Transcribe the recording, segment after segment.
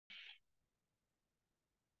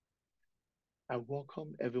I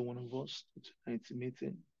welcome every one of us to tonight's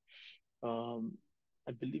meeting. Um,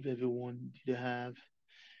 I believe everyone did have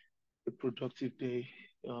a productive day.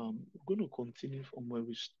 We're going to continue from where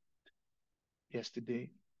we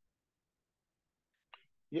yesterday.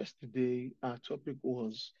 Yesterday, our topic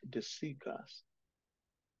was the seekers,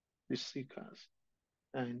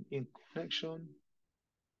 and in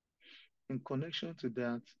connection to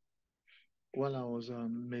that, while I was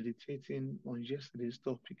meditating on yesterday's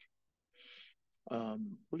topic,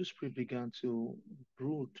 Holy Spirit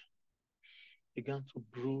brood began to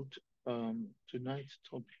brood tonight's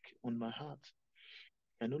topic on my heart.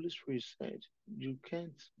 And Holy Spirit said, you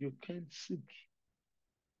can't seek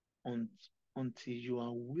un, until you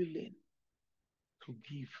are willing to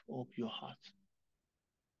give up your heart.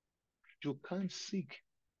 You can't seek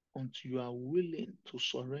until you are willing to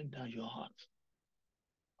surrender your heart.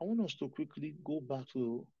 I want us to quickly go back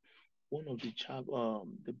to one of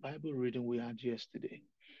the Bible reading we had yesterday.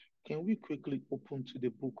 Can we quickly open to the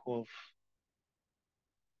book of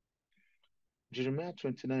Jeremiah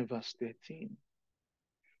 29 verse 13?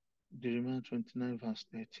 Jeremiah 29 verse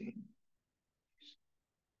 13.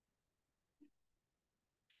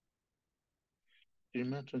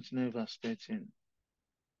 Jeremiah 29 verse 13.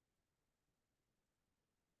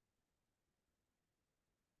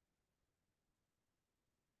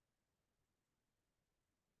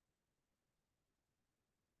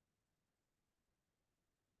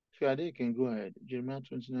 If you are there, you can go ahead. Jeremiah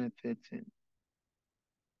 29 13.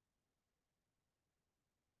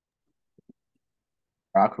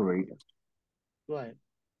 Accurate. Go ahead.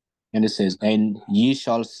 And it says, "And ye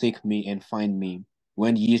shall seek me and find me,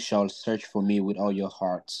 when ye shall search for me with all your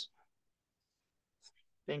hearts."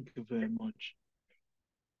 Thank you very much.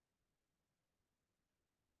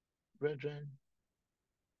 Brethren,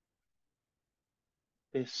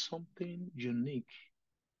 there's something unique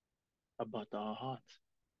about our heart.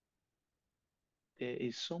 There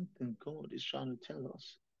is something God is trying to tell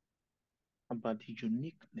us about the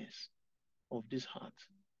uniqueness of this heart.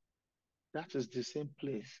 That is the same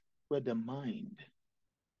place where the mind,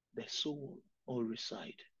 the soul all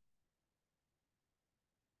reside.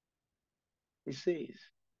 He says,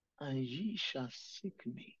 and ye shall seek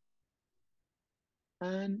me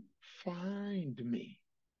and find me.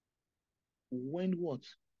 When what?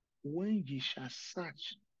 When ye shall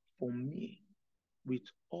search for me with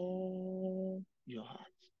all your heart.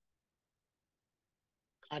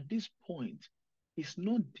 At this point, it's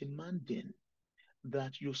not demanding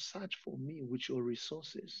that you search for me with your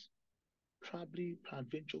resources, probably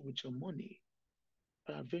peradventure with your money,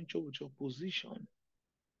 peradventure with your position.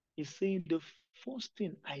 He's saying the first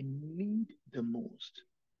thing I need the most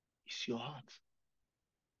is your heart.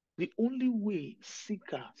 The only way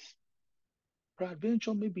seekers,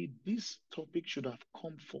 peradventure, maybe this topic should have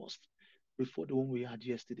come first before the one we had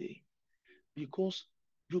yesterday, because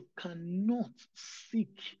you cannot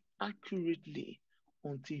seek accurately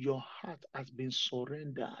until your heart has been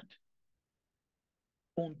surrendered,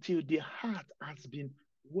 until the heart has been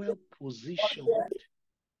well positioned.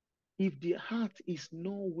 If the heart is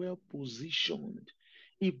not well positioned,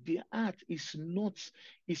 if the heart is not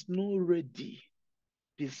ready,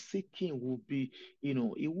 the seeking will be, it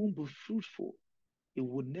won't be fruitful. It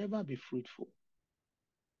will never be fruitful.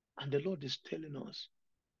 And the Lord is telling us,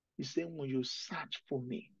 He's saying, when you search for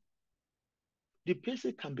me, the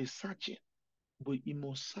person can be searching, but he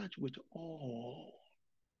must search with all.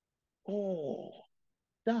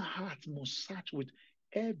 That heart must search with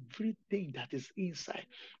everything that is inside,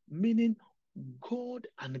 meaning God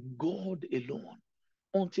and God alone.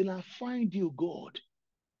 Until I find you, God,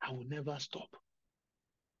 I will never stop.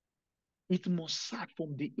 It must search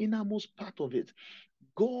from the innermost part of it,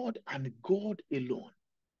 God and God alone.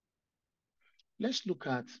 Let's look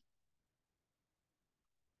at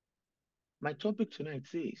my topic tonight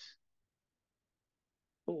says,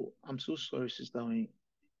 oh, I'm so sorry, Sister Wayne.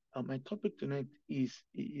 My topic tonight is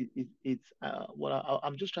it's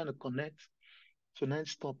I'm just trying to connect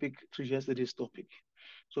tonight's topic to yesterday's topic.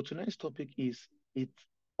 So tonight's topic is it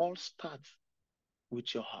all starts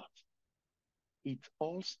with your heart. It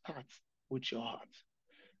all starts with your heart,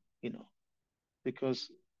 you know, because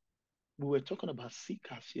we were talking about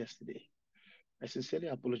seekers yesterday. I sincerely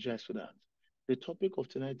apologize for that. The topic of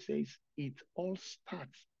tonight says it all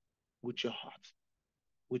starts with your heart.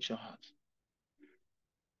 With your heart.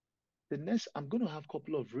 The next, I'm going to have a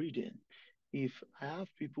couple of reading. If I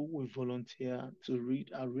have people who will volunteer to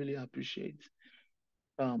read, I really appreciate.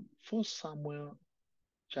 1 Samuel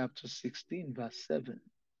chapter 16, verse 7.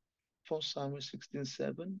 1 Samuel 16,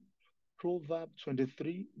 7. Proverb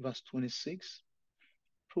 23, verse 26.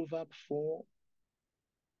 Proverb 4,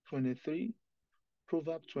 23.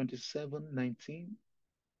 Proverbs 27:19.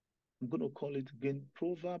 I'm going to call it again.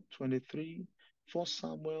 Proverbs 23, 1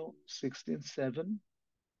 Samuel 16:7.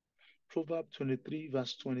 Proverbs 23,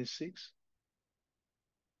 verse 26.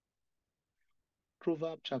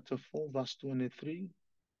 Proverbs chapter 4, verse 23.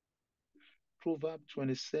 Proverbs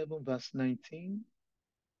 27, verse 19.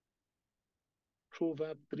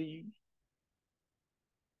 Proverbs 3.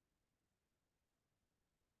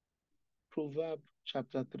 Proverbs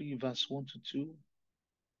chapter 3, verse 1 to 2.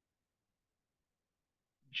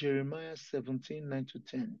 Jeremiah 17, 9 to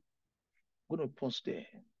 10. I'm going to pause there.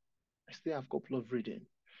 I still have a couple of reading,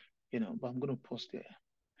 but I'm going to pause there.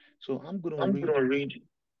 So I'm going to I'm read. going to read.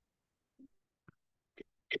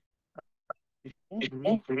 If you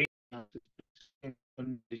want to read,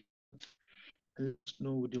 let us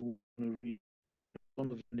know what you want to read. All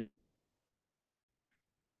of them.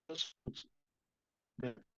 Just put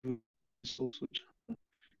that is also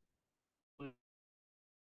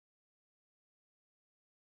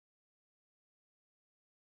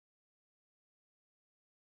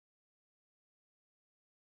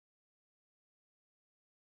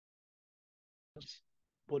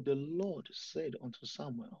But the Lord said unto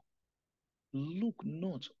Samuel, look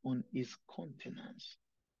not on his countenance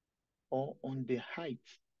or on the height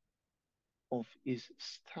of his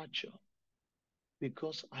stature,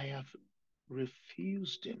 because I have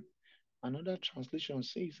refused him. Another translation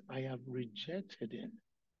says, I have rejected him.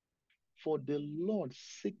 For the Lord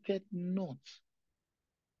seeketh not,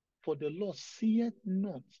 for the Lord seeth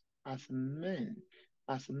not as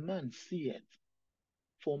man seeth.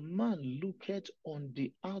 For man looketh on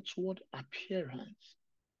the outward appearance,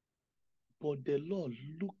 but the Lord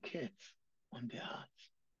looketh on the heart.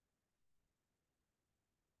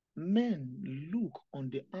 Men look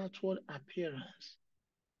on the outward appearance,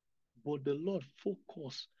 but the Lord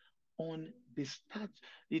focus on the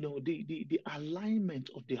the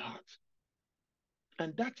alignment of the heart.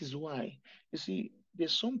 And that is why, you see,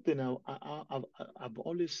 there's something I've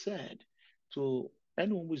always said to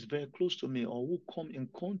anyone who is very close to me or who come in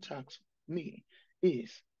contact with me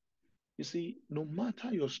is, you see, no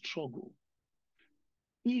matter your struggle,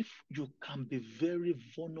 if you can be very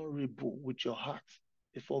vulnerable with your heart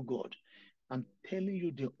before God, I'm telling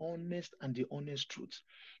you the honest and the honest truth,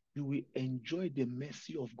 you will enjoy the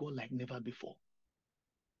mercy of God like never before.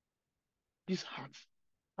 This heart,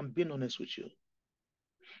 I'm being honest with you.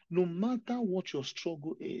 No matter what your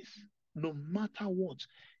struggle is, no matter what,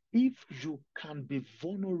 if you can be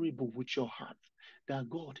vulnerable with your heart, that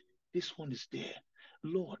God, this one is there.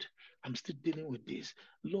 Lord, I'm still dealing with this.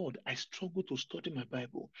 Lord, I struggle to study my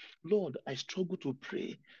Bible. Lord, I struggle to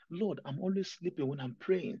pray. Lord, I'm always sleeping when I'm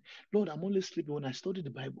praying. Lord, I'm always sleeping when I study the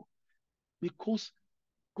Bible. Because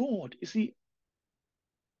God, you see,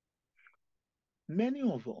 many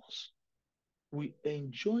of us, we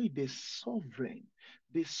enjoy the sovereign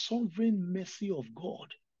mercy of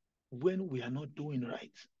God when we are not doing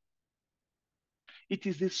right. It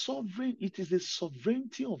is the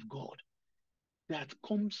sovereignty of God that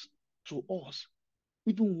comes to us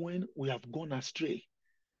even when we have gone astray.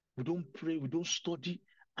 We don't pray, we don't study,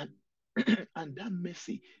 and and that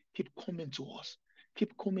mercy keep coming to us,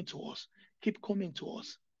 keep coming to us, keep coming to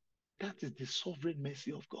us. That is the sovereign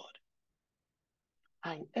mercy of God.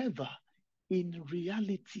 However, in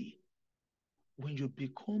reality, when you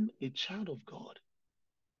become a child of God,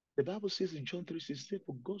 the Bible says in John 3:16,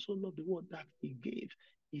 for God so loved the world that he gave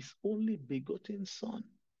his only begotten Son,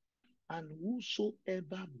 and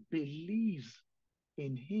whosoever believes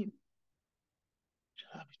in him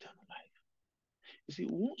shall have eternal life. You see,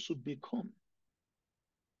 once you become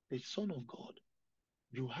the Son of God,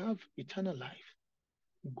 you have eternal life.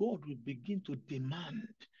 God will begin to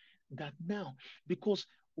demand that now, because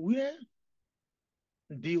where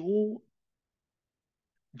the whole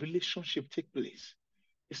relationship take place,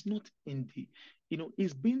 it's not in the,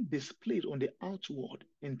 it's being displayed on the outward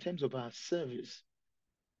in terms of our service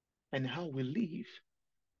and how we live,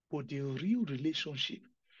 but the real relationship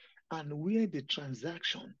and where the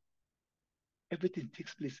transaction, everything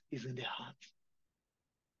takes place is in the heart.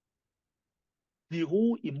 The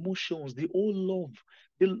whole emotions, the whole love,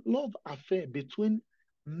 the love affair between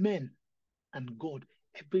men and God,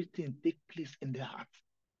 everything takes place in the heart.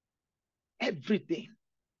 Everything.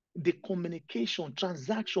 The communication,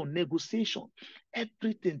 transaction, negotiation,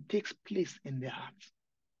 everything takes place in the heart.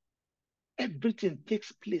 Everything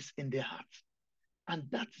takes place in the heart.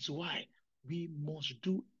 And that is why we must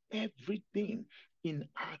do everything in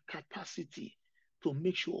our capacity to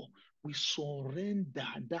make sure we surrender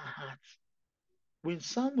that heart. When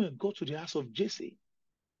Samuel got to the house of Jesse,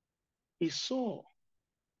 he saw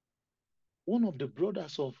one of the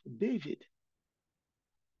brothers of David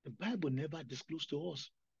The Bible never disclosed to us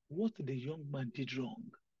what the young man did wrong.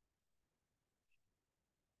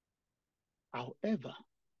 However,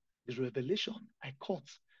 the revelation I caught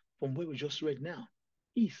from what we just read now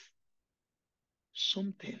is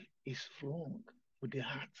something is wrong with the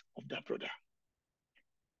heart of that brother.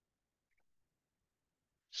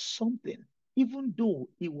 Something, even though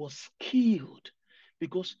he was skilled,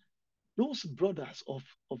 because those brothers of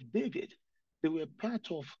David, they were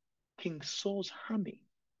part of King Saul's army,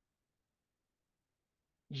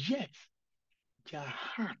 yet their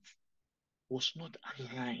heart was not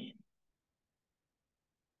aligned.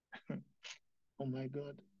 Oh my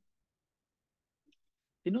God.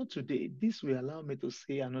 Today, this will allow me to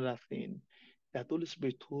say another thing that Holy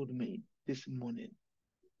Spirit told me this morning.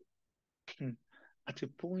 At a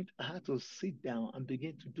point, I had to sit down and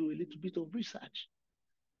begin to do a little bit of research.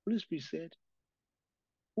 Holy Spirit said,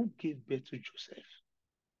 who gave birth to Joseph?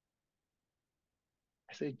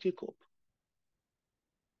 I said, Jacob.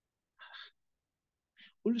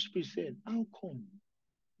 Holy Spirit said, how come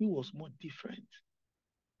he was more different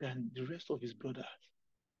than the rest of his brothers?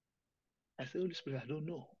 I said, Holy Spirit, I don't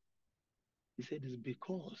know. He said, it's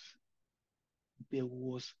because there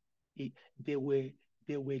was a, there were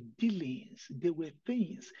there were dealings, there were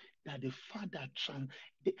things that the father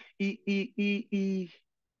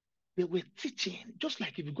they were teaching. Just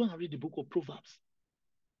like if you go and read the book of Proverbs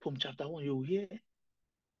from chapter 1, you'll hear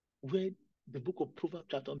where the book of Proverbs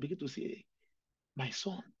chapter 1 begin to say, my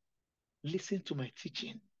son, listen to my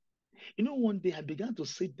teaching. One day I began to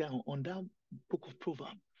sit down on that book of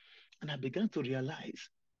Proverbs and I began to realize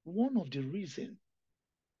one of the reasons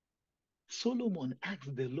Solomon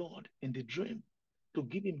asked the Lord in the dream to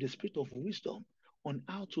give him the spirit of wisdom on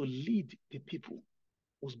how to lead the people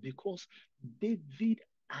was because David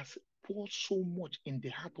has poured so much in the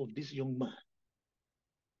heart of this young man.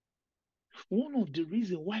 One of the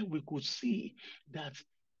reasons why we could see that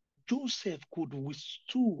Joseph could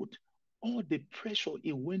withstood all the pressure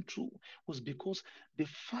he went through was because the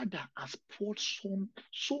father has poured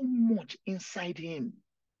so much inside him.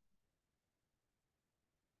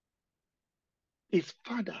 His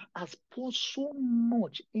father has poured so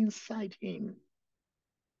much inside him.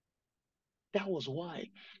 That was why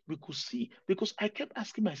we could see, because I kept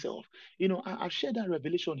asking myself, I've shared that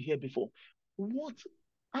revelation here before.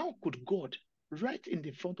 How could God, right in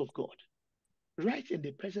the front of God, right in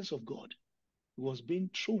the presence of God, was being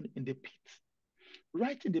thrown in the pit,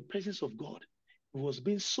 right in the presence of God, was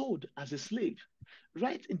being sold as a slave,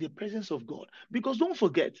 right in the presence of God? Because don't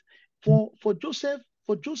forget, for Joseph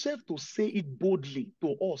to say it boldly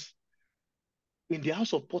to us in the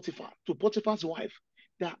house of Potiphar, to Potiphar's wife,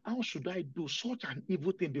 that how should I do such an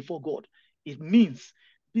evil thing before God? It means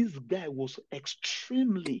this guy was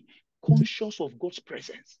extremely conscious of God's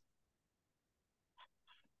presence.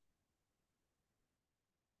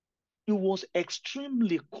 He was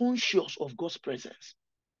extremely conscious of God's presence.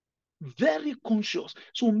 Very conscious.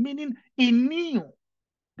 So meaning he knew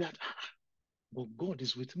that, but God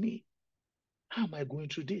is with me. How am I going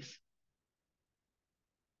through this?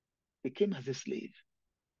 He came as a slave.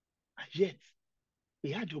 And yet,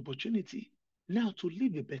 he had the opportunity now to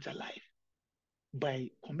live a better life by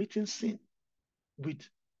committing sin with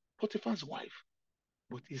Potiphar's wife.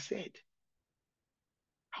 But he said,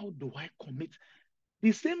 how do I commit?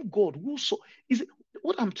 The same God who saw,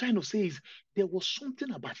 what I'm trying to say is there was something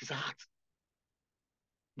about his heart,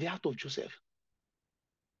 the heart of Joseph.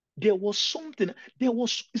 There was something, you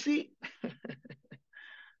see,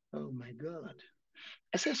 oh my God.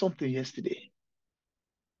 I said something yesterday.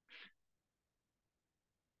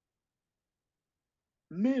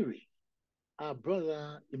 Mary, our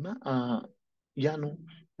brother Yano,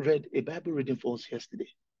 read a Bible reading for us yesterday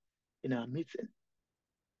in our meeting.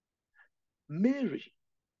 Mary,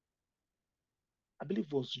 I believe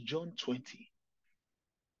it was John 20.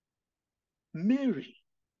 Mary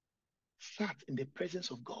sat in the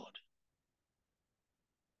presence of God.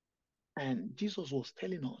 And Jesus was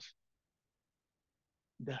telling us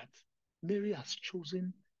that Mary has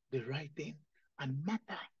chosen the right thing. And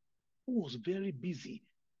Martha, who was very busy,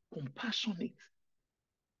 compassionate,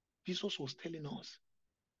 Jesus was telling us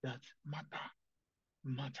that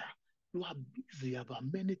Martha, you are busy about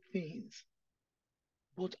many things,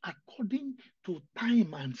 but according to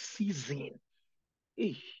time and season,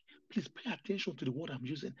 hey, please pay attention to the word I'm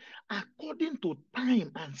using. According to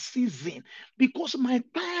time and season, because my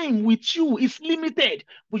time with you is limited,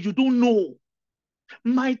 but you don't know.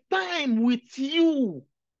 My time with you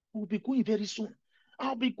will be going very soon.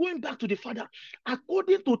 I'll be going back to the Father.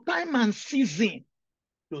 According to time and season,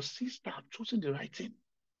 your sister have chosen the right thing.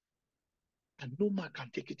 And no man can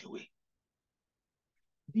take it away.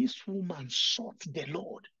 This woman sought the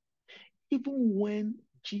Lord. Even when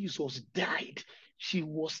Jesus died, she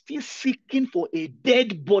was still seeking for a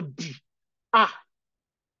dead body. Ah,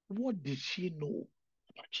 what did she know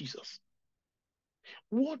about Jesus?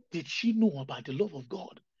 What did she know about the love of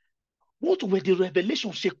God? What were the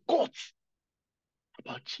revelations she got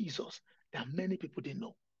about Jesus that many people didn't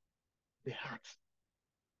know? The heart.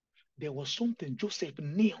 There was something Joseph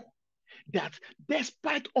knew that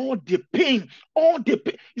despite all the pain,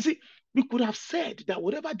 you see, we could have said that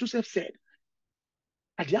whatever Joseph said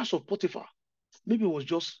at the house of Potiphar, maybe it was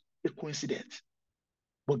just a coincidence.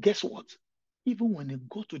 But guess what? Even when he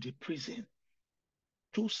got to the prison,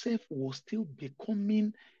 Joseph was still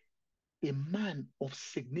becoming a man of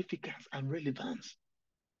significance and relevance.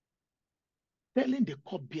 Telling the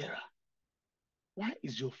cupbearer, why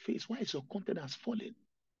is your face, why is your countenance falling?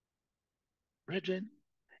 Brethren,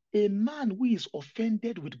 a man who is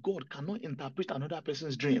offended with God cannot interpret another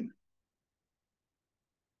person's dream.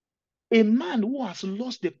 A man who has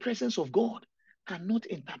lost the presence of God cannot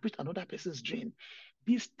interpret another person's dream.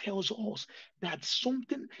 This tells us that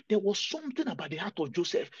there was something about the heart of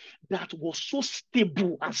Joseph that was so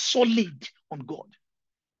stable and solid on God.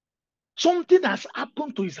 Something has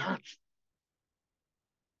happened to his heart.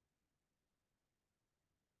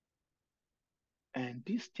 And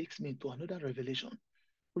this takes me to another revelation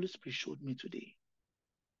Holy Spirit showed me today.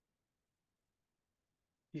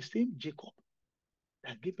 The same Jacob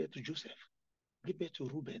that gave birth to Joseph, gave birth to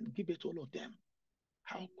Reuben, gave birth to all of them.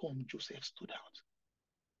 How come Joseph stood out?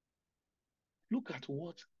 Look at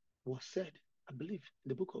what was said, I believe, in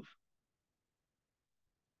the book of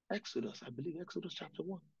Exodus, I believe Exodus chapter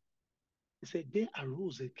 1. It said, there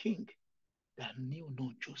arose a king that knew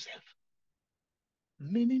not Joseph.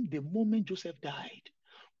 Meaning the moment Joseph died,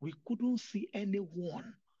 we couldn't see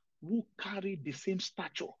anyone who carried the same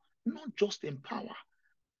stature, not just in power,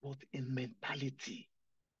 but in mentality.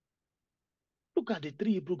 Look at the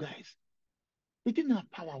three Hebrew guys. They didn't have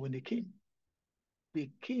power when they came. They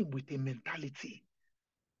came with a mentality.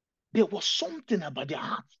 There was something about their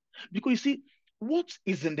heart. Because you see, what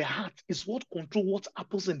is in the heart is what controls what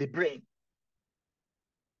happens in the brain.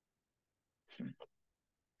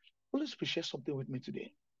 Holy Spirit shared something with me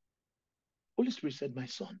today. Holy Spirit said, my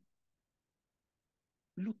son,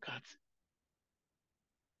 look at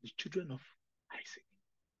the children of Isaac,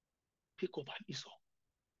 Jacob and Esau.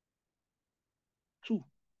 Two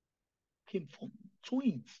came from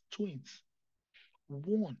twins.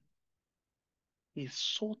 One, he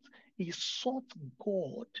sought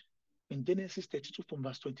God in Genesis 32 from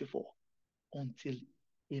verse 24 until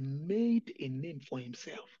he made a name for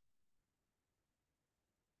himself.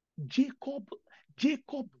 Jacob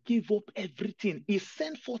gave up everything. He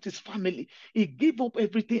sent forth his family. He gave up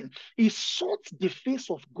everything. He sought the face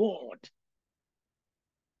of God.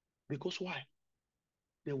 Because why?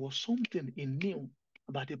 There was something he knew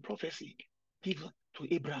about the prophecy given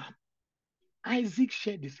to Abraham. Isaac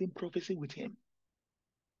shared the same prophecy with him.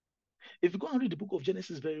 If you go and read the book of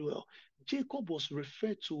Genesis very well, Jacob was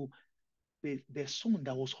referred to the son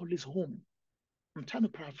that was always home. I'm trying to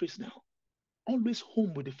paraphrase now. Always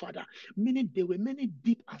home with the father, meaning there were many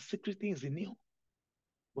deep and secret things he knew.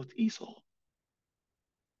 But Esau,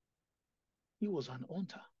 he was an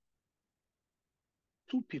hunter.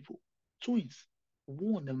 Two people, twins.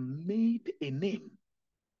 One made a name.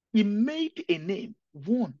 He made a name.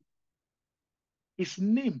 One, his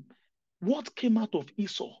name, what came out of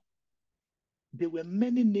Esau? There were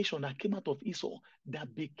many nations that came out of Esau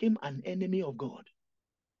that became an enemy of God.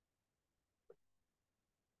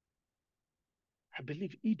 I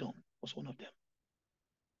believe Edom was one of them.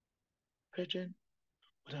 Brethren,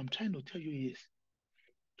 what I'm trying to tell you is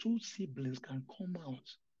two siblings can come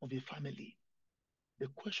out of a family. The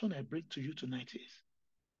question I bring to you tonight is,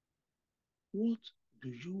 what do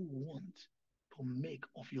you want to make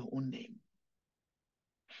of your own name?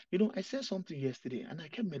 You know, I said something yesterday and I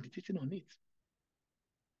kept meditating on it.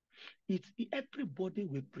 Everybody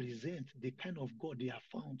will present the kind of God they have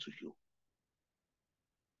found to you.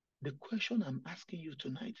 The question I'm asking you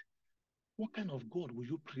tonight, what kind of God will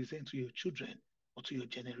you present to your children or to your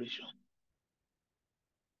generation?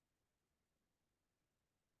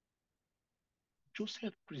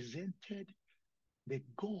 Joseph presented the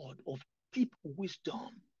God of deep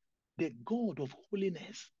wisdom, the God of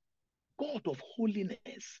holiness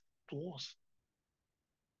to us.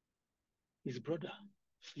 His brother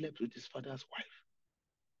slept with his father's wife.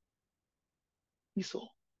 Esau,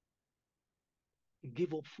 he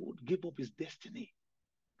gave up food, gave up his destiny.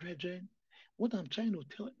 Brethren, what I'm trying to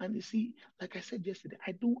tell, and you see, like I said yesterday,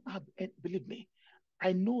 I don't have, believe me,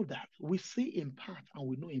 I know that we say in part and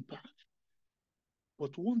we know in part.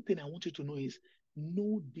 But one thing I want you to know is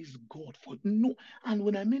know this God for no. And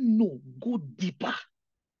when I mean know, go deeper.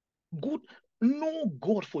 Good, know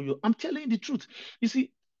God for you. I'm telling you the truth. You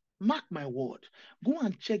see, mark my word. Go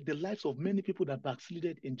and check the lives of many people that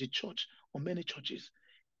backslided in the church or many churches.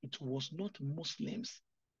 It was not Muslims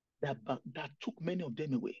that took many of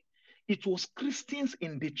them away. It was Christians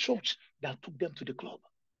in the church that took them to the club.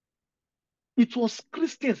 It was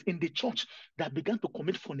Christians in the church that began to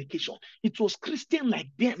commit fornication. It was Christians like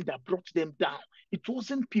them that brought them down. It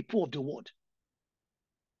wasn't people of the world.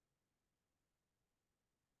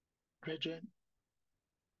 Brethren,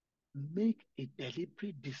 make a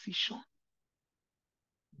deliberate decision.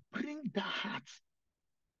 Bring that heart.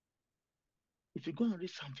 If you go and read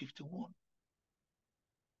Psalm 51,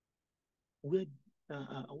 where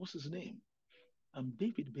what's his name?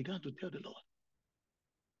 David began to tell the Lord,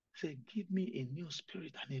 say, give me a new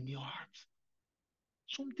spirit and a new heart.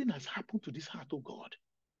 Something has happened to this heart, oh God.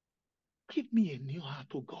 Give me a new heart,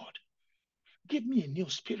 oh God. Give me a new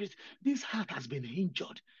spirit. This heart has been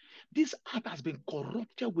injured. This heart has been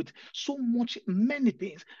corrupted with so much, many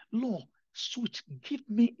things. Lord, switch, give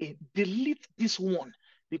me delete this one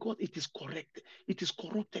because it is correct. It is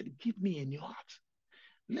corrupted. Give me a new heart.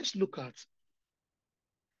 Let's look at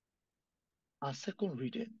our second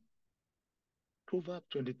reading, Proverbs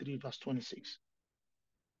 23, verse 26.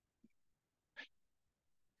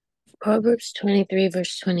 Proverbs 23,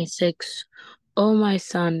 verse 26. O my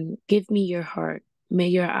son, give me your heart. May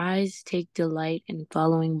your eyes take delight in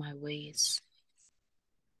following my ways.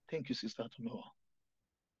 Thank you, Sister Tonoa.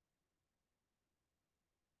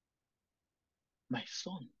 My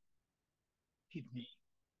son, give me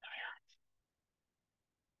thy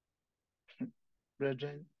heart.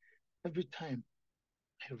 Brethren, every time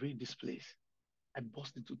I read this place, I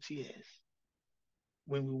burst into tears.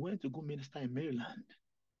 When we went to go minister in Maryland,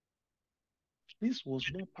 this was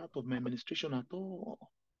not part of my administration at all.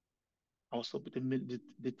 I was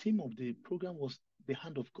the theme of the program was the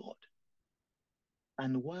hand of God.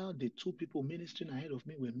 And while the two people ministering ahead of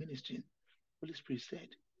me were ministering, Holy Spirit said,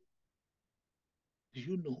 do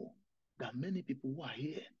you know that many people who are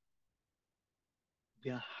here,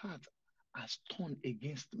 their heart has turned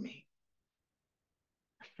against me?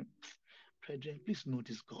 Brethren, please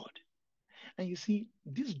notice God. And you see,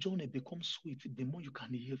 this journey becomes sweet the more you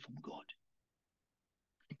can hear from God.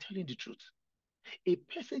 I'm telling the truth. A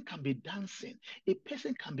person can be dancing, a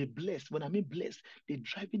person can be blessed. When I mean blessed, they're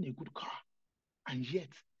driving a good car, and yet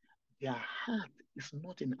their heart is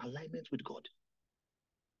not in alignment with God.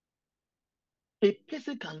 A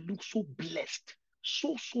person can look so blessed,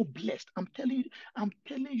 so blessed. I'm telling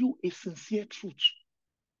you a sincere truth,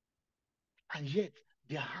 and yet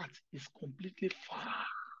their heart is completely far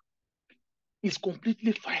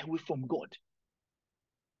away from God.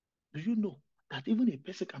 Do you know that even a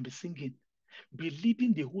person can be singing, be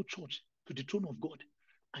leading the whole church to the throne of God,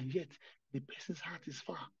 and yet the person's heart is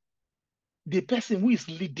far? The person who is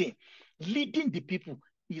leading the people,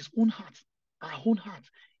 his own heart, our own heart,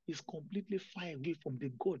 is completely far away from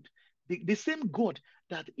the God, the same God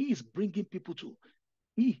that he is bringing people to.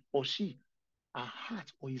 He or she, our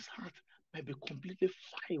heart or his heart might be completely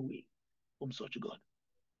far away from such God.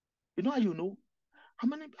 You know how you know? How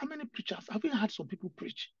many preachers have you heard some people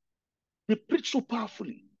preach? They preach so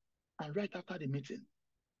powerfully, and right after the meeting,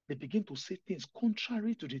 they begin to say things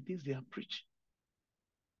contrary to the things they have preached.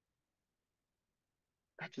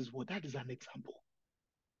 That is an example.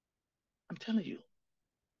 I'm telling you,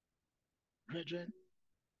 brethren,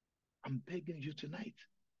 I'm begging you tonight,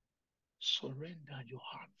 surrender your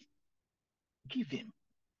heart. Give him.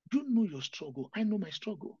 You know your struggle. I know my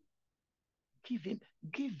struggle. Give him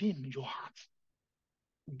your heart.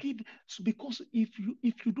 Because if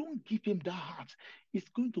you don't give him that heart, it's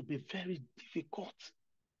going to be very difficult.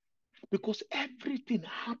 Because everything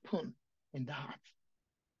happens in that heart.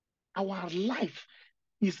 Our life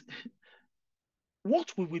is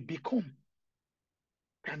what we will become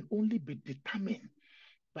can only be determined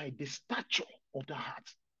by the stature of the heart.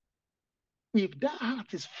 If that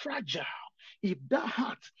heart is fragile, if that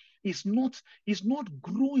heart is not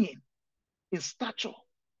growing in stature,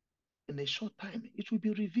 in a short time, it will be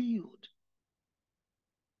revealed.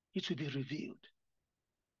 It will be revealed.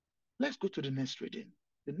 Let's go to the next reading.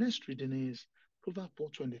 The next reading is Proverbs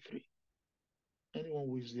 4:23. Anyone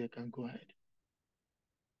who is there can go ahead.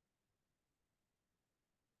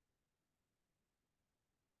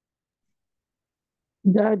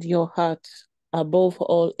 Guard your heart above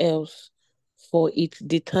all else, for it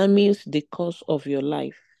determines the course of your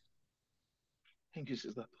life. Thank you,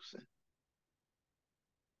 Sister Tosin.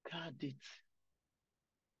 Guard it.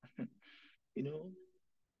 You know,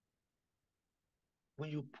 When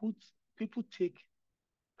you put, people take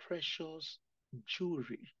precious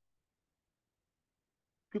jewelry,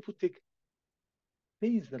 people take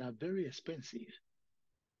things that are very expensive,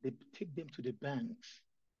 they take them to the banks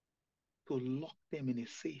to lock them in a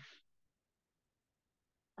safe.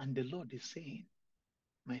 And the Lord is saying,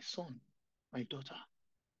 my son, my daughter,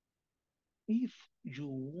 if you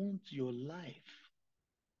want your life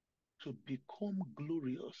to become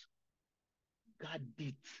glorious, guard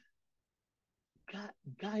it,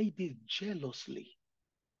 guide it jealously.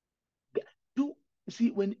 Do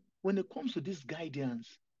see when it comes to this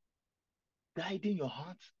guidance, guiding your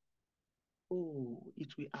heart, oh, it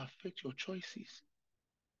will affect your choices.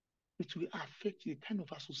 It will affect the kind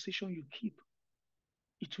of association you keep.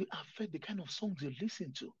 It will affect the kind of songs you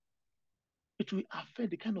listen to. It will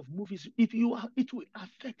affect the kind of movies. If you are, it will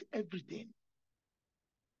affect everything.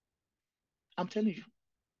 I'm telling you,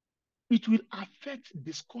 it will affect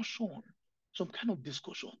discussion, some kind of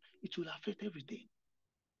discussion. It will affect everything.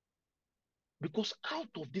 Because out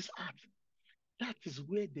of this heart, that is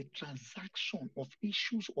where the transaction of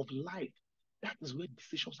issues of life, that is where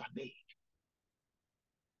decisions are made.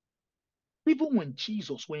 Even when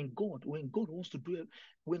Jesus, when God wants to do it,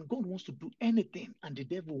 when God wants to do anything and the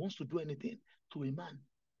devil wants to do anything to a man,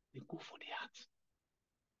 they go for the heart.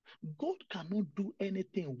 God cannot do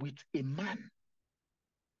anything with a man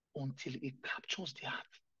until it captures the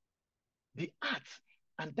heart. The heart,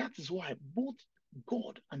 and that is why both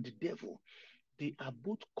God and the devil, they are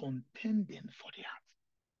both contending for the heart.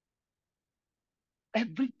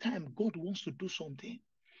 Every time God wants to do something,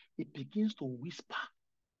 he begins to whisper,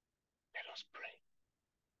 let us pray.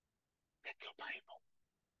 Take your Bible.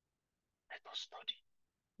 Let us study.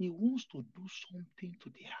 He wants to do something to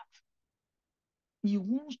the heart. He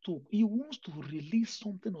wants to release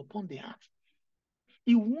something upon the heart.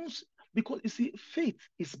 He wants, because you see, faith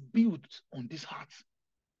is built on this heart.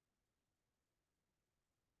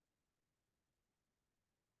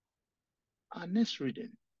 Our next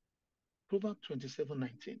reading, Proverbs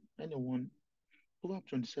 27:19. Anyone?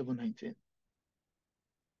 Proverbs 27:19.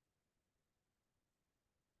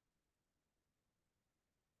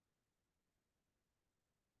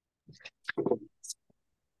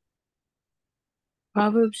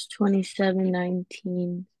 Proverbs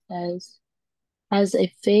 27:19 says, as a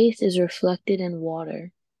face is reflected in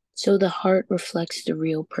water, so the heart reflects the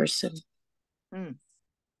real person. Hmm.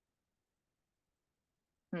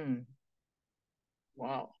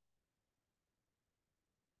 Wow.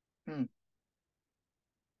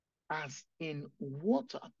 As in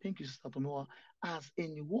water, thank you, Sister Tonoa, as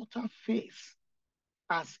in water face,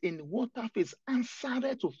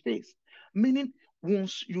 answered to face, meaning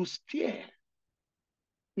once you stare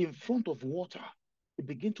in front of water, it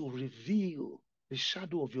begins to reveal the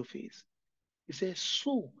shadow of your face. It says,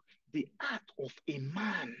 so the heart of a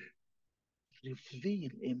man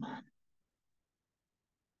reveal a man.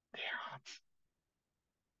 Their heart.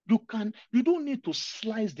 You don't need to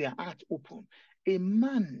slice their heart open. A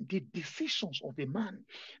man, the decisions of a man,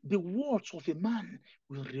 the words of a man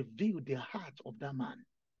will reveal the heart of that man.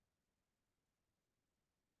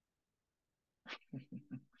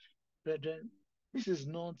 Brethren, this is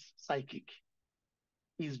not psychic.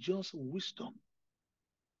 It's just wisdom.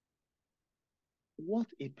 What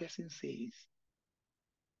a person says,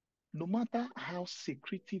 no matter how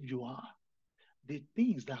secretive you are, the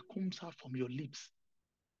things that comes out from your lips,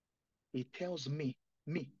 it tells me,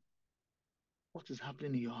 what is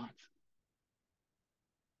happening in your heart.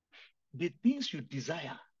 The things you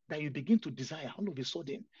desire, that you begin to desire, all of a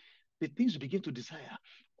sudden, the things you begin to desire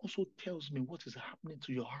also tells me what is happening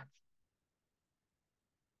to your heart.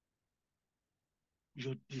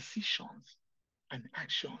 Your decisions and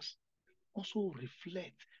actions also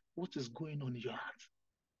reflect what is going on in your heart.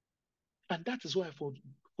 And that is why for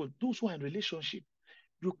those who are in relationship,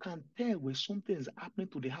 you can tell when something is happening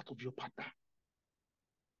to the heart of your partner.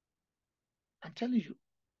 I'm telling you,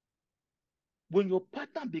 when your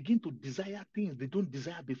partner begin to desire things they don't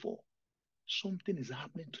desire before, something is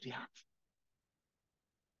happening to the heart.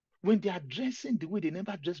 When they are dressing the way they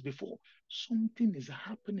never dressed before, something is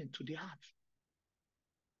happening to the heart.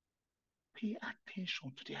 Pay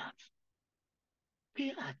attention to the heart.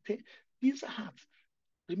 Pay attention. This heart,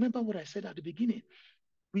 remember what I said at the beginning.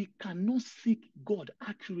 We cannot seek God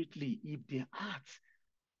accurately if the heart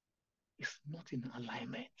is not in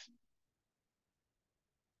alignment.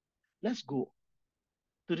 Let's go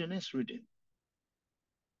to the next reading.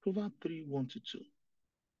 Proverbs 3:1-2.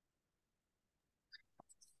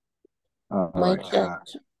 All My right.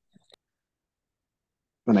 child,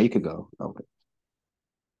 No, you could go. Okay.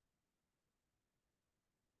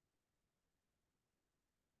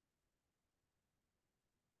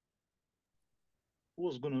 Who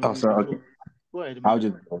was going to Oh, read sorry. before? Okay. Go ahead, I'll man.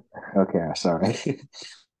 just. Okay, sorry.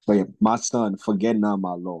 But yeah, my son, forget not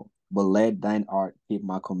my law, but let thine heart keep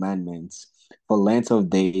my commandments. For length of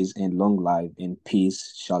days and long life and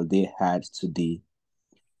peace shall they add to thee.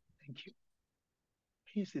 Thank you.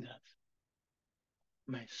 Can you see that?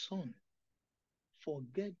 My son,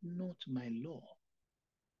 forget not my law,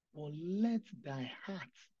 but let thy heart,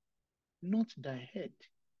 not thy head,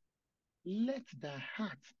 let thy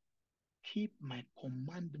heart keep my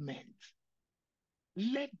commandment.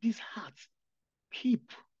 Let this heart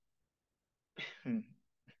keep.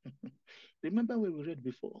 Remember where we read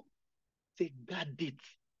before? Say, guard it.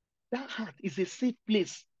 That heart is a safe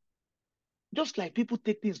place. Just like people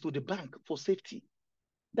take things to the bank for safety.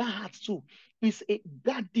 That heart too is a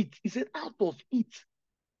guard it. He said, out of it,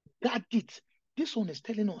 guard it. This one is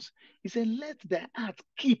telling us, he said, let the heart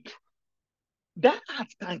keep. That heart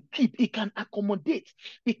can keep, it can accommodate,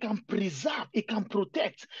 it can preserve, it can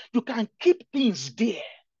protect. You can keep things there.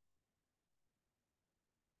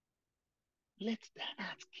 Let the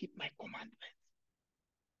heart keep my commandments.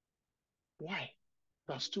 Why?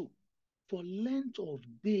 Verse 2. For length of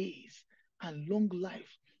days and long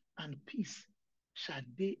life and peace shall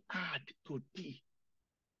they add to thee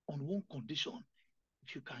on one condition,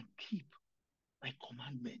 if you can keep my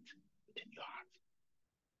commandment within your heart.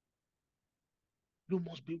 You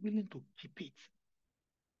must be willing to keep it.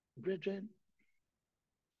 Brethren,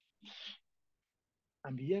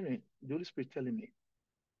 I'm hearing the Holy Spirit telling me,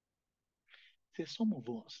 say some of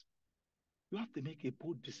us, you have to make a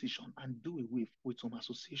bold decision and do away with some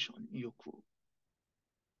association in your crew.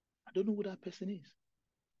 I don't know who that person is,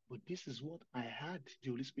 but this is what I heard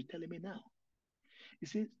the Holy Spirit telling me now. He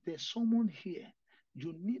says, there's someone here,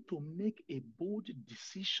 you need to make a bold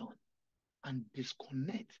decision and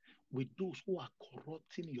disconnect with those who are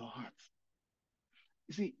corrupting your heart.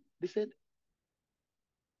 You see, they said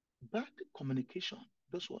bad communication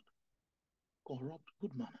does what? Corrupt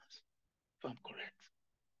good manners, if I'm correct.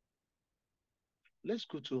 Let's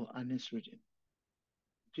go to our next reading.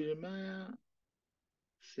 Jeremiah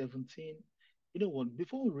 17. You know what?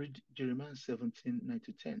 Before we read Jeremiah 17, 9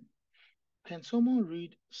 to 10, can someone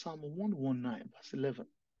read Psalm 119, verse 11?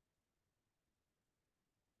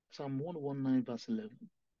 Psalm 119, verse 11.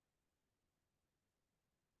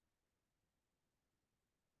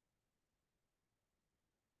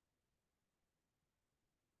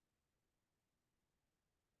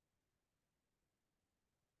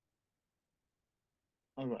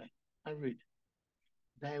 All right, I read.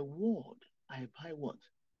 Thy word I by what?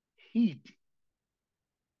 Hid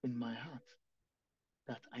in my heart,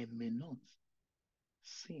 that I may not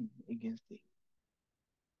sin against thee.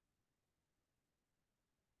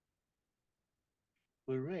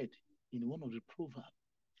 We read in one of the proverbs,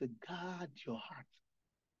 to guard your heart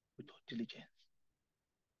with all diligence.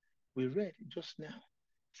 We read just now,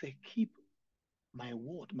 say, keep my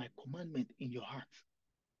word, my commandment in your heart.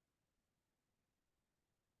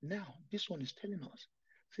 Now, this one is telling us,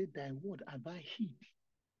 say, thy word have I hid.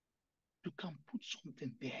 You can put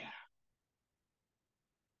something there.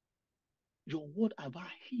 Your word have I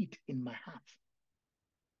hid in my heart,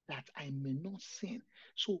 that I may not sin.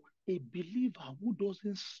 So a believer who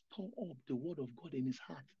doesn't store up the word of God in his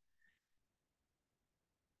heart,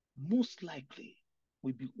 most likely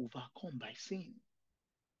will be overcome by sin,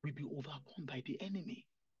 will be overcome by the enemy.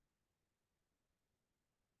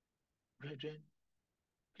 Brethren,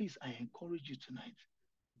 please, I encourage you tonight,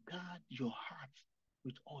 guard your heart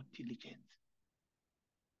with all diligence.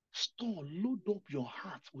 Load up your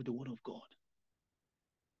heart with the word of God.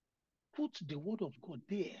 Put the word of God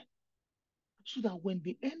there, so that when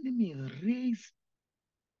the enemy raise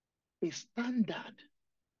a standard,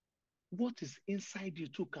 what is inside you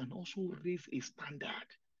too can also raise a standard.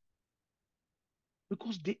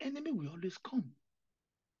 Because the enemy will always come.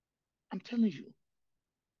 I'm telling you,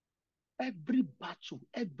 every battle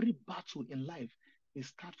in life, it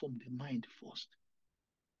starts from the mind first.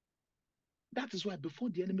 That is why before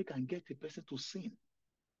the enemy can get a person to sin,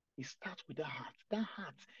 it starts with that heart. That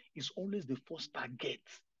heart is always the first target.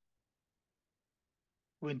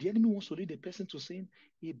 When the enemy wants to lead a person to sin,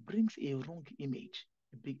 he brings a wrong image.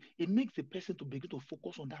 It makes the person to begin to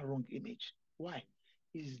focus on that wrong image. Why?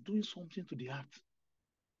 He's doing something to the heart.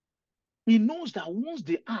 He knows that once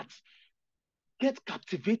the heart gets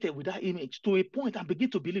captivated with that image to a point and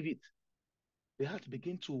begin to believe it, the heart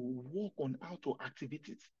begin to work on how to activate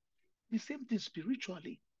it. The same thing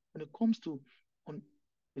spiritually when it comes to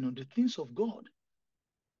the things of God.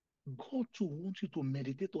 God too wants you to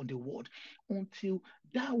meditate on the word until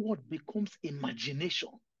that word becomes imagination.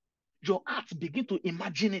 Your heart begin to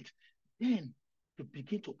imagine it. Then you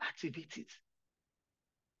begin to activate it.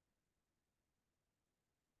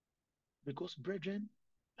 Because, brethren,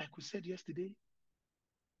 like we said yesterday,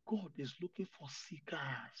 God is looking for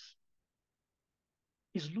seekers.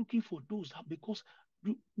 He's looking for those that, because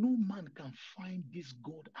no man can find this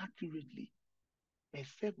God accurately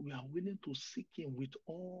except we are willing to seek him with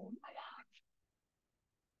all our heart.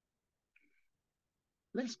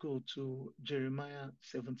 Let's go to Jeremiah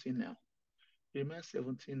 17 now. Jeremiah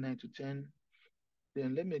 17, 9 to 10.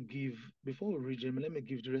 Then let me give, before we read Jeremiah, let me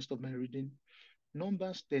give the rest of my reading.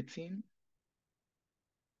 Numbers 13,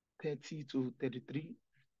 30 to 33.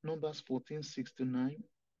 Numbers 14, 6 to 9.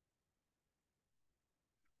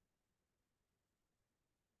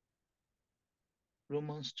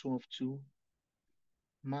 Romans 12, 2.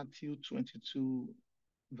 Matthew 22,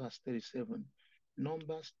 verse 37.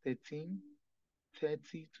 Numbers 13,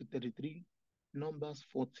 30 to 33. Numbers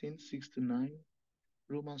 14, 6 to 9.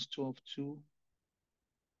 Romans 12, 2.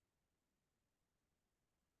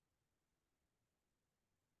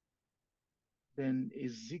 Then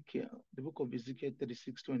Ezekiel, the book of Ezekiel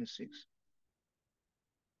 36, 26.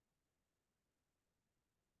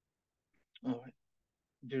 All right.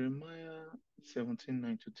 Jeremiah 17,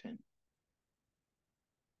 9 to 10.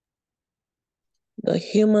 The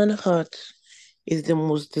human heart is the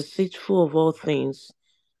most deceitful of all things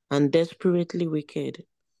and desperately wicked.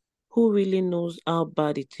 Who really knows how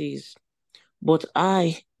bad it is? But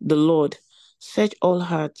I, the Lord, search all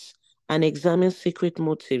hearts and examine secret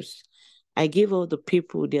motives. I give all the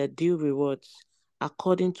people their due rewards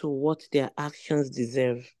according to what their actions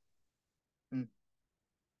deserve. Mm.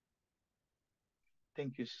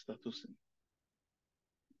 Thank you, Sister Tosin.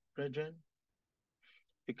 Brethren,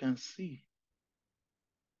 you can see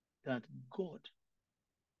that God,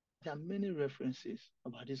 there are many references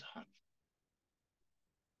about his heart.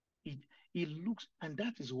 It looks, and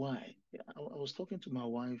that is why I was talking to my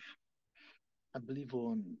wife, I believe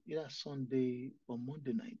on either Sunday or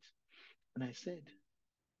Monday night, and I said,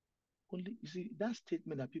 only, you see, that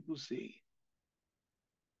statement that people will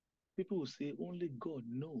say only God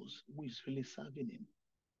knows who is really serving him.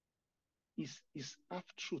 Is half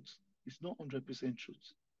truth. It's not 100%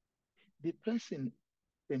 truth. The person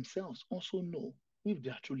themselves also know if they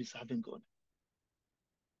are truly serving God.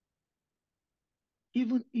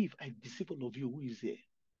 Even if I deceive all of you who is here,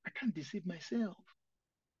 I can't deceive myself.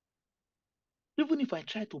 Even if I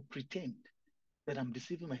try to pretend that I'm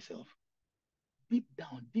deceiving myself, deep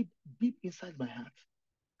down, deep inside my heart,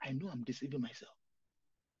 I know I'm deceiving myself.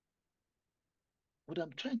 What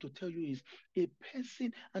I'm trying to tell you is a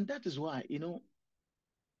person, and that is why, I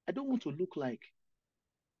don't want to look like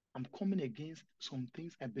I'm coming against some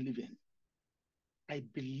things I believe in. I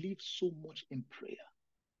believe so much in prayer.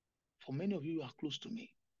 For many of you who are close to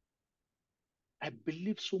me, I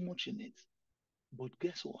believe so much in it. But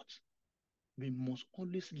guess what? We must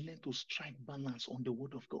always learn to strike balance on the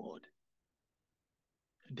word of God.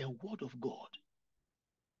 The word of God.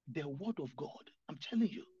 The word of God. I'm telling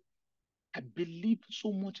you, I believe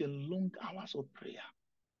so much in long hours of prayer.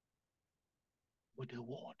 But the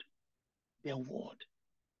word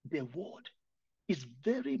is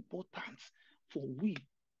very important for we.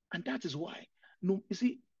 And that is why, no, you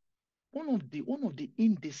see, one of the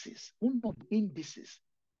indices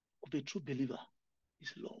of a true believer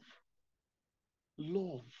is love.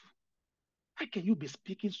 Love. How can you be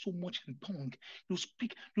speaking so much in tongue? You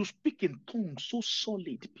speak in tongue so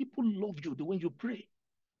solid. People love you the way you pray,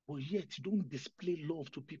 but yet you don't display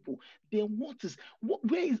love to people. Then what is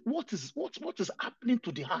happening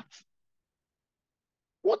to the heart?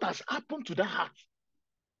 What has happened to the heart?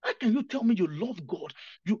 How can you tell me you love God?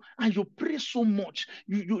 You pray so much.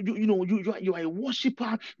 You are a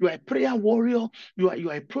worshiper, you are a prayer warrior, you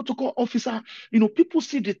are a protocol officer. People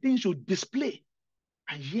see the things you display,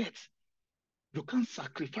 and yet you can't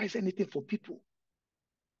sacrifice anything for people.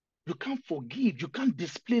 You can't forgive, you can't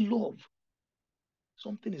display love.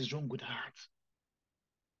 Something is wrong with the heart.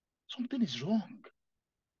 Something is wrong.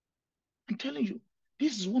 I'm telling you,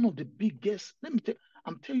 this is one of the biggest. I'm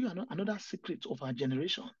telling you another secret of our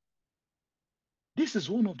generation. This is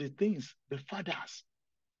one of the things the fathers,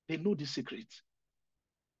 they know the secret.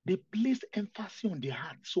 They place emphasis on the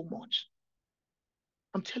heart so much.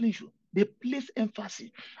 I'm telling you, they place emphasis.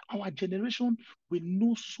 Our generation will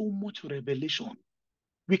know so much revelation.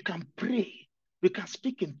 We can pray, we can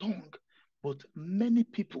speak in tongue, but many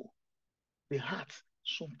people, the heart,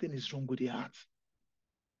 something is wrong with the heart.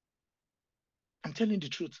 I'm telling the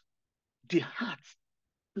truth. The heart,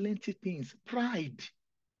 plenty things, pride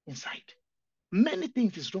inside. Many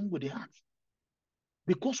things is wrong with the heart.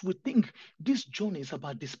 Because we think this journey is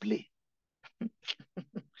about display.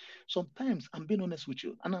 Sometimes I'm being honest with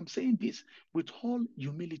you, and I'm saying this with all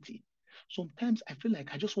humility. Sometimes I feel like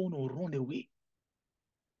I just want to run away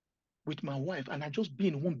with my wife and I just be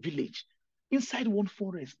in one village, inside one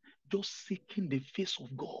forest, just seeking the face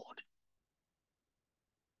of God.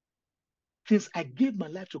 Since I gave my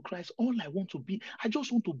life to Christ, all I want to be, I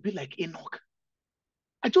just want to be like Enoch.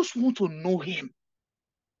 I just want to know him.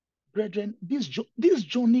 Brethren, this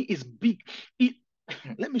journey is big.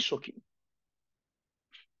 Let me shock you.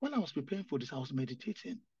 When I was preparing for this, I was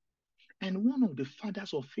meditating. And one of the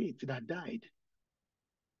fathers of faith that died,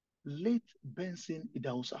 late Benson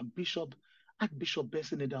Idahosa, Archbishop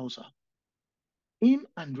Benson Idahosa, him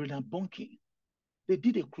and Renard Bonnke, they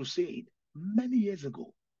did a crusade many years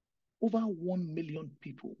ago. Over 1 million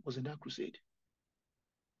people was in that crusade.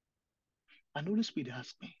 And Holy Spirit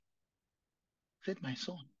asked me, said, my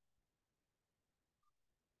son,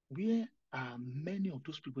 where are many of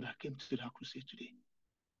those people that came to that crusade today?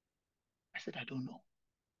 I said, I don't know.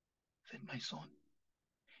 He said, my son.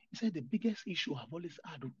 He said, the biggest issue I've always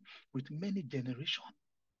had with many generations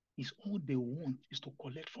is all they want is to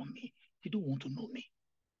collect from me. They don't want to know me.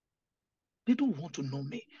 They don't want to know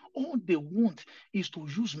me. All they want is to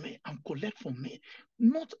use me and collect from me.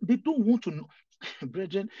 They don't want to know.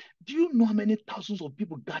 Brethren, do you know how many thousands of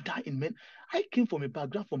people gather in men? I came from a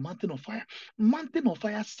background from Mountain of Fire. Mountain of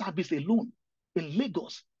Fire service alone in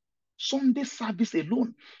Lagos, Sunday service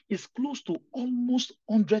alone is close to almost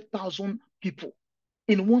 100,000 people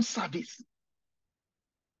in one service.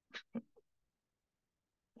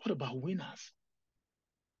 What about winners?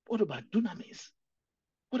 What about dunamis?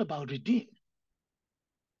 What about redeem?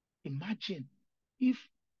 Imagine if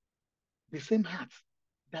the same heart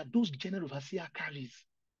that those general overseer carries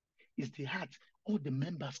is the heart all the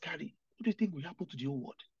members carry. What do you think will happen to the whole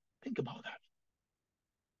world? Think about that.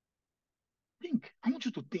 Think. I want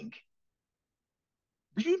you to think.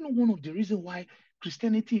 Do you know one of the reasons why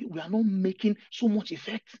Christianity, we are not making so much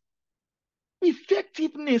effect?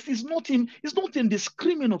 Effectiveness is not in the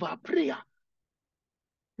screaming of our prayer.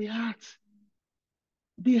 The heart.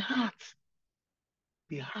 The heart.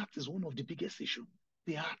 The heart is one of the biggest issues.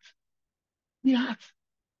 The heart. The heart.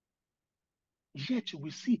 Yet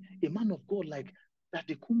we see a man of God like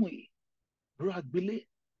Dade Kumoyi, Brother Bile,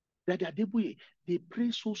 Dade Adeboye, they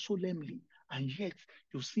pray so solemnly, and yet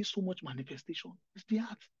you see so much manifestation. It's the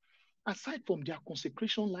heart. Aside from their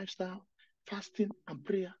consecration lifestyle, fasting and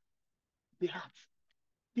prayer, the heart.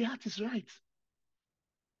 The heart is right.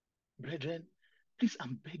 Brethren, please,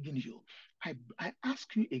 I'm begging you. I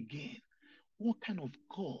ask you again, what kind of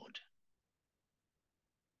God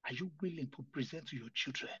are you willing to present to your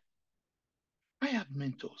children? I have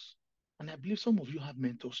mentors, and I believe some of you have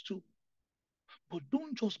mentors too. But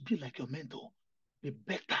don't just be like your mentor. Be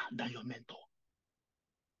better than your mentor.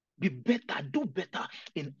 Be better, do better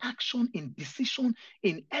in action, in decision,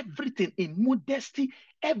 in everything, in modesty,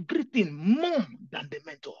 everything more than the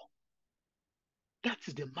mentor. That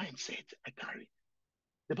is the mindset I carry.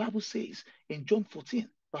 The Bible says in John 14,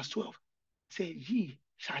 verse 12, say, ye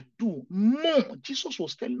shall do more. Jesus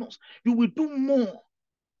was telling us, you will do more.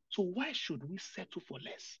 So why should we settle for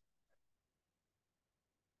less?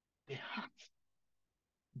 The heart.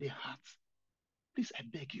 The heart. Please, I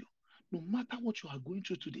beg you, no matter what you are going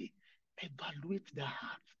through today, evaluate the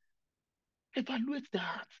heart. Evaluate the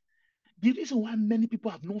heart. The reason why many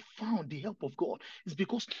people have not found the help of God is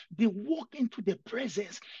because they walk into the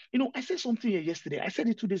presence. You know, I said something here yesterday. I said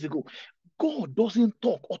it 2 days ago. God doesn't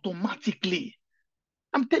talk automatically.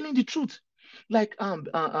 I'm telling the truth. Like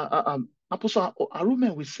Apostle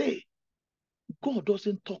Arumen will say, God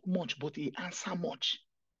doesn't talk much, but he answers much.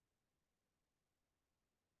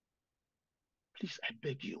 Please, I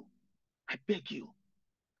beg you. I beg you.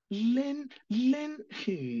 Learn,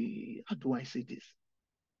 how do I say this?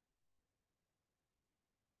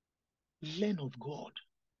 Learn of God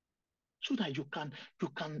so that you can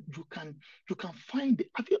find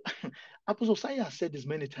it. Apostle Isaiah said this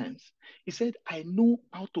many times. He said, I know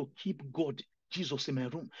how to keep God, Jesus, in my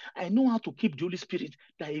room. I know how to keep the Holy Spirit,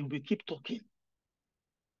 that he will keep talking.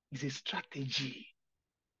 It's a strategy.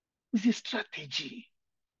 It's a strategy.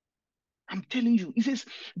 I'm telling you. He says,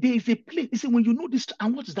 there is a place. He said, when you know this,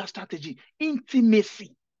 and what is that strategy?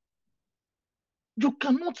 Intimacy. You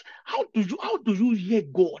cannot, how do you hear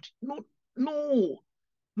God? No.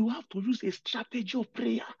 You have to use a strategy of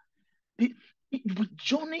prayer. The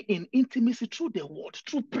journey in intimacy through the word,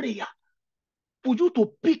 through prayer, for you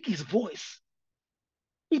to pick his voice.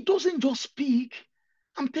 It doesn't just speak.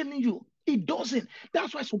 I'm telling you, it doesn't.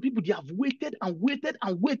 That's why some people, they have waited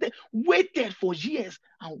for years.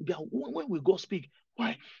 And when will God speak?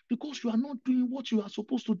 Why? Because you are not doing what you are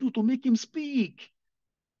supposed to do to make him speak.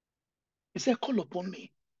 He said, call upon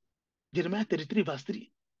me. Jeremiah 33 verse 3.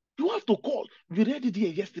 You have to call. We read it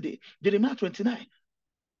here yesterday. Jeremiah 29,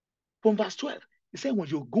 from verse 12. He said, when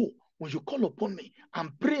you call upon me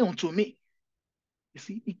and pray unto me. You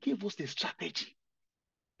see, he gave us the strategy.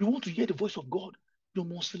 You want to hear the voice of God, you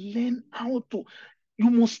must learn how to, you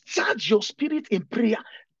must charge your spirit in prayer.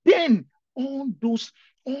 Then all those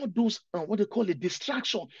what they call it,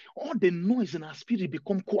 distraction, all the noise in our spirit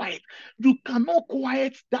become quiet. You cannot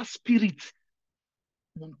quiet that spirit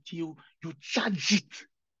until you charge it.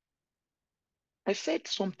 I said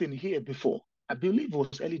something here before. I believe it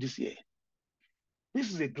was early this year.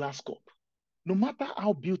 This is a glass cup. No matter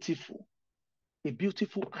how beautiful a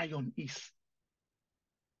beautiful iron is,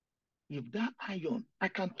 if that iron, I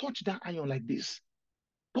can touch that iron like this,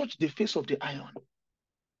 touch the face of the iron,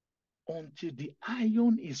 until the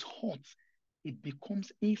iron is hot, it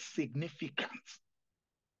becomes insignificant.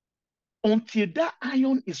 Until that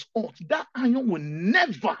iron is hot, that iron will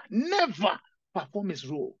never perform its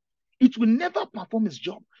role. It will never perform its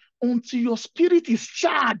job. Until your spirit is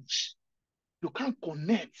charged, you can't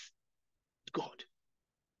connect with God.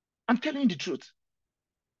 I'm telling you the truth.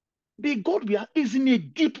 The God we are is in a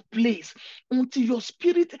deep place. Until your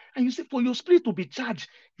spirit, and you say for your spirit to be charged,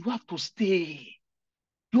 you have to stay.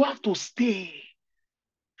 You have to stay.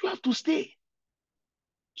 You have to stay.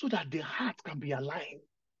 So that the heart can be aligned.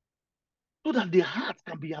 So that the heart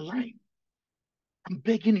can be aligned. I'm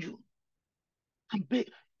begging you.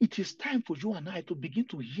 It is time for you and I to begin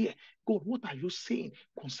to hear, God, what are you saying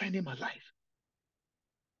concerning my life?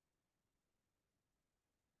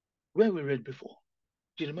 Where we read before,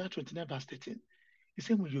 Jeremiah 29 verse 13. He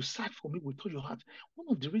said, when you search for me with all your heart, one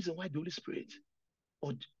of the reasons why the Holy Spirit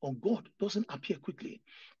or God doesn't appear quickly,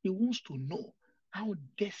 he wants to know how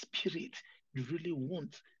desperate you really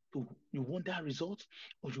want you want that result,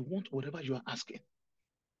 or you want whatever you are asking.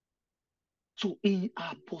 So in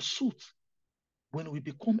our pursuit, when we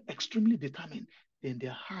become extremely determined, then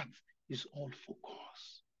their heart is all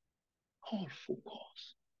focus. All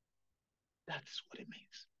focus. That's what it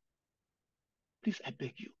means. Please, I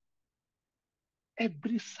beg you.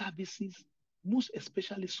 Every services, most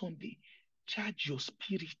especially Sunday, charge your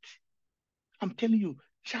spirit. I'm telling you,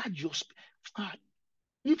 charge your spirit.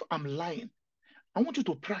 If I'm lying, I want you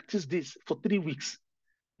to practice this for 3 weeks.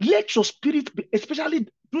 Let your spirit be, especially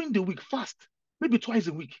during the week, fast, maybe twice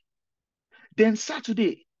a week. Then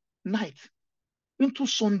Saturday night into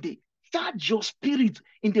Sunday, charge your spirit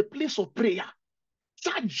in the place of prayer.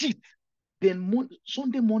 Charge it. Then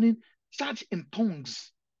Sunday morning, charge in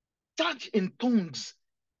tongues. Charge in tongues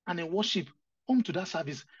and in worship. Come to that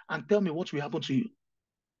service and tell me what will happen to you.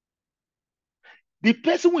 The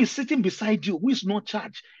person who is sitting beside you, who is not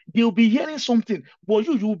charged, they'll be hearing something, but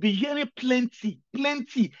you will be hearing plenty.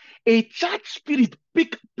 A charged spirit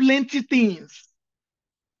pick plenty things.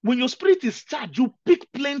 When your spirit is charged, you pick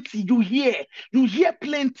plenty. You hear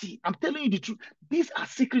plenty. I'm telling you the truth. These are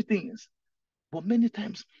secret things. But many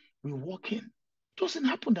times we walk in. It doesn't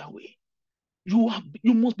happen that way. You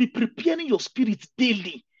must be preparing your spirit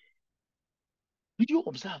daily. Did you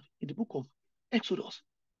observe in the book of Exodus?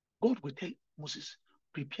 God will tell Moses,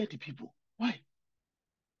 prepare the people. Why?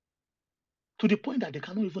 To the point that they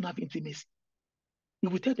cannot even have intimacy. He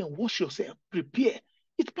will tell them, wash yourself, prepare.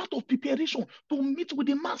 It's part of preparation to meet with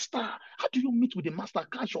the master. How do you meet with the master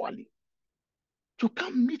casually? You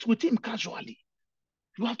can't meet with him casually.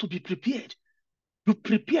 You have to be prepared. You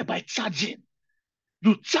prepare by charging.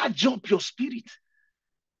 You charge up your spirit.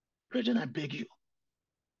 Brethren, I beg you.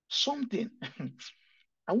 Something,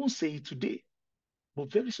 I won't say it today,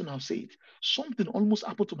 but very soon I'll say it. Something almost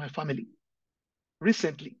happened to my family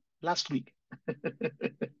recently, last week.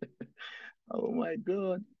 Oh my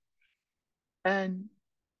God. And,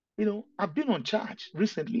 I've been on charge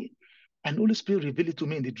recently, and Holy Spirit revealed it to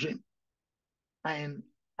me in the dream. And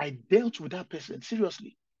I dealt with that person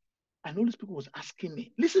seriously. And Holy Spirit was asking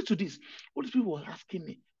me, listen to this. Holy Spirit was asking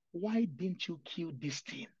me, why didn't you kill this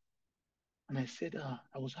thing? And I said,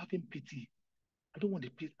 I was having pity. I don't want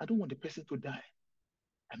the person to die.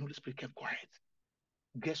 And Holy Spirit kept quiet.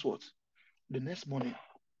 Guess what? The next morning,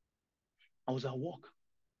 I was at work.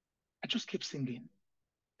 I just kept singing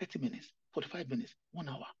 30 minutes, 45 minutes, 1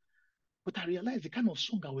 hour. But I realized the kind of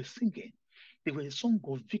song I was singing, they were a song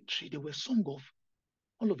of victory. They were a song of,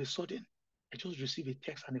 all of a sudden, I just received a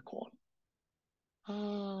text and a call.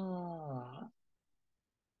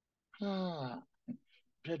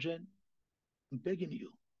 Brethren, I'm begging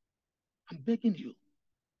you.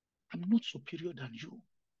 I'm not superior than you.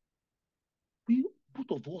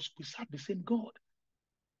 Both of us, we serve the same God.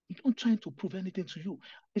 I'm not trying to prove anything to you.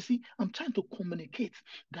 You see, I'm trying to communicate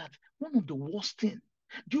that one of the worst things,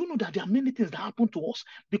 do you know that there are many things that happen to us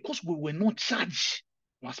because we were not charged?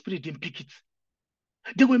 Our spirit didn't pick it.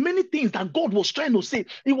 There were many things that God was trying to say.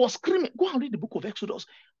 He was screaming. Go and read the book of Exodus.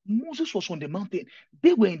 Moses was on the mountain.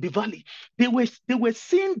 They were in the valley. They were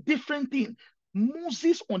seeing different things.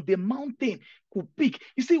 Moses on the mountain could pick.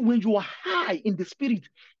 You see, when you are high in the spirit,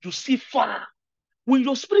 you see far. When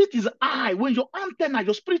your spirit is high, when your antenna,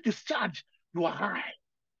 your spirit is charged, you are high.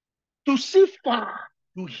 You see far,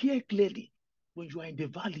 you hear clearly. When you are in the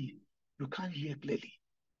valley, you can't hear clearly.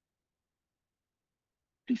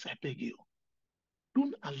 Please, I beg you,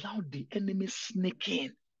 don't allow the enemy sneak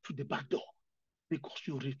in through the back door because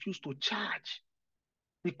you refuse to charge,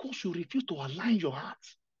 because you refuse to align your heart.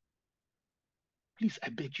 Please, I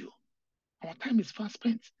beg you. Our time is fast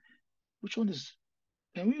spent. Which one is?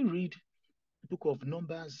 Can we read the book of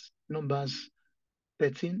Numbers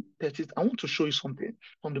 13, 30? I want to show you something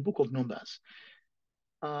from the book of Numbers.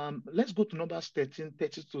 Let's go to Numbers 13,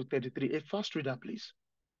 30 to 33. A fast reader, please.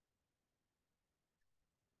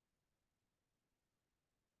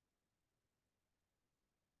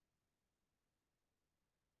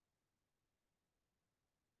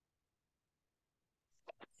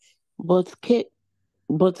 But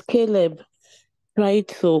Caleb tried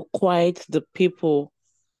to quiet the people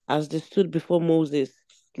as they stood before Moses.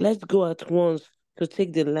 Let's go at once to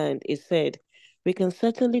take the land, he said. We can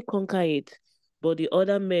certainly conquer it. But the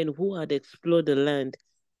other men who had explored the land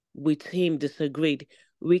with him disagreed.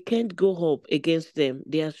 We can't go up against them.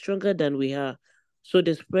 They are stronger than we are. So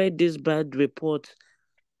they spread this bad report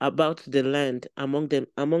about the land among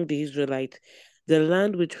the Israelites. The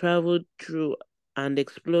land we traveled through and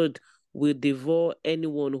explored will devour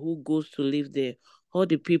anyone who goes to live there. All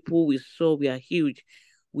the people we saw were huge.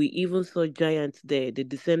 We even saw giants there, the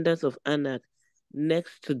descendants of Anak.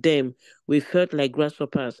 Next to them, we felt like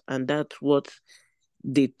grasshoppers, and that's what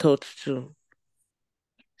they thought too.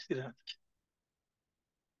 See that?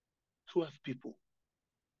 12 people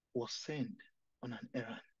were sent on an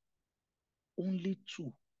errand. Only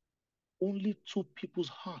two people's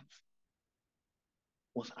hearts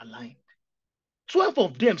was aligned. 12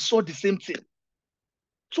 of them saw the same thing.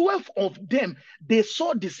 12 of them, they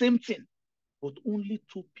saw the same thing, but only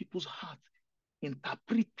two people's hearts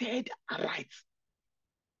interpreted aright.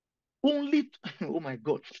 Only, oh my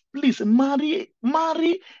God, please marry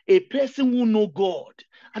a person who know God.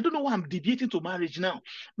 I don't know why I'm deviating to marriage now.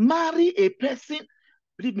 Marry a person.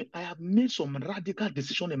 Believe me, I have made some radical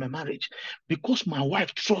decision in my marriage because my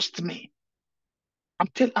wife trusts me.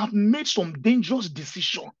 I've made some dangerous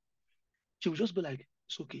decision. She will just be like,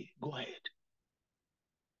 it's okay, go ahead.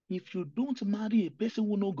 If you don't marry a person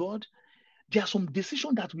who know God, there are some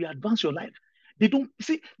decisions that will advance your life. They don't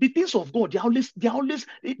see the things of God.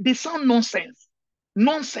 They sound nonsense.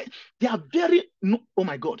 Nonsense. They are very no, oh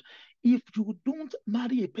my God. If you don't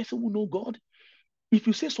marry a person who know God, if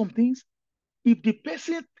you say some things, if the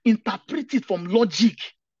person interprets it from logic,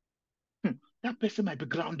 that person might be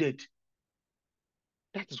grounded.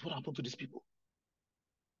 That is what happened to these people.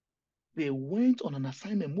 They went on an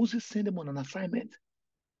assignment. Moses sent them on an assignment.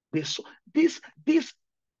 They saw this, please,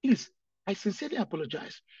 I sincerely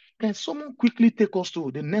apologize. Can someone quickly take us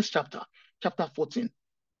to the next chapter, chapter 14,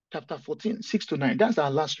 6 to 9. That's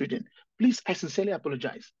our last reading. Please, I sincerely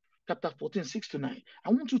apologize. Chapter 14, 6 to 9. I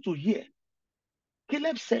want you to hear.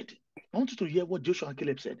 Caleb said, I want you to hear what Joshua and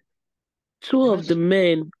Caleb said. Two of the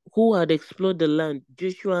men who had explored the land,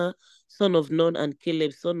 Joshua, son of Nun, and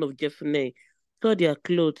Caleb, son of Jephunneh, tore their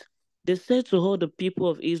clothes. They said to all the people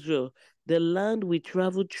of Israel, the land we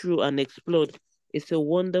traveled through and explored is a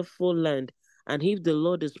wonderful land, and if the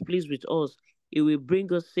Lord is pleased with us, he will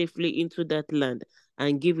bring us safely into that land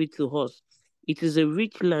and give it to us. It is a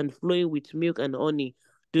rich land flowing with milk and honey.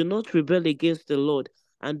 Do not rebel against the Lord,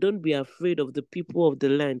 and don't be afraid of the people of the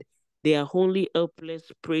land. They are only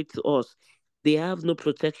helpless prey to us. They have no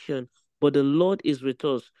protection, but the Lord is with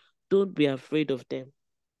us. Don't be afraid of them.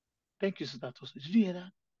 Thank you, Sister Tosin. Did you hear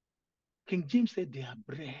that? King James said they are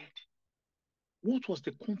bread. What was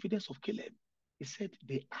the confidence of Caleb? He said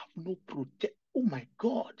they have no protect. Oh my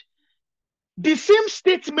God. The same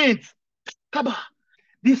statement, Kaba,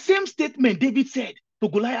 the same statement David said to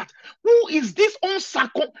Goliath. Who is this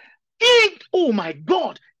uncircumcised king? Oh my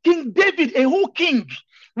God. King David, a whole king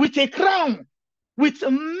with a crown, with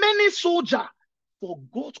many soldiers,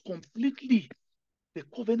 forgot completely the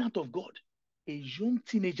covenant of God. A young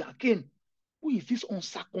teenager came. Who is this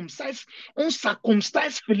uncircumcised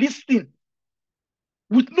Philistine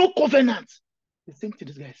with no covenant? The same thing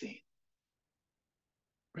this guy is saying.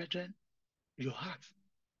 Brethren, your heart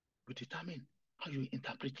will determine how you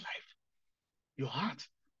interpret life. Your heart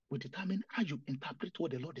will determine how you interpret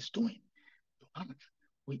what the Lord is doing. Your heart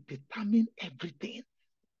will determine everything.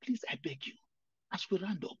 Please, I beg you. as we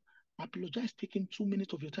round up, I apologize taking 2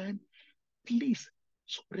 minutes of your time. Please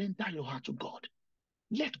surrender your heart to God.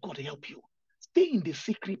 Let God help you. Stay in the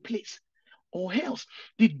secret place. Or else,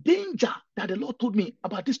 the danger that the Lord told me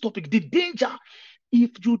about this topic, the danger,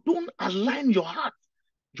 if you don't align your heart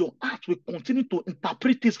will continue to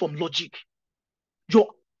interpret this from logic.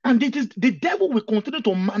 And it is the devil will continue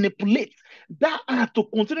to manipulate that heart to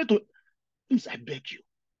continue to. Please, I beg you.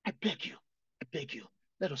 I beg you. I beg you.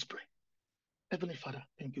 Let us pray. Heavenly Father,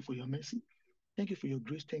 thank you for your mercy. Thank you for your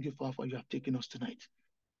grace. Thank you for how far you have taken us tonight.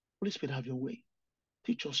 Holy Spirit, have your way.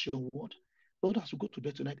 Teach us your word. Lord, as we go to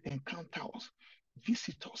bed tonight, encounter us.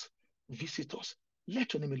 Visit us. Visit us.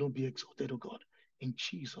 Let your name alone be exalted, O God. In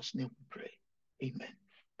Jesus' name we pray. Amen.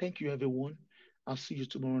 Thank you, everyone. I'll see you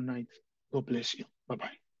tomorrow night. God bless you. Bye-bye.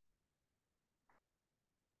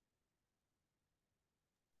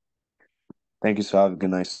 Thank you, sir. Have a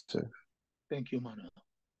good night, sir. Thank you, Manuel.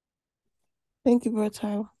 Thank you, Brother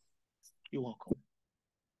Tyler. You're welcome.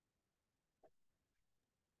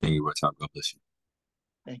 Thank you, Brother Tyler. God bless you.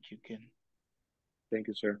 Thank you, Ken. Thank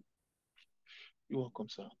you, sir. You're welcome,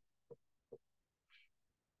 sir.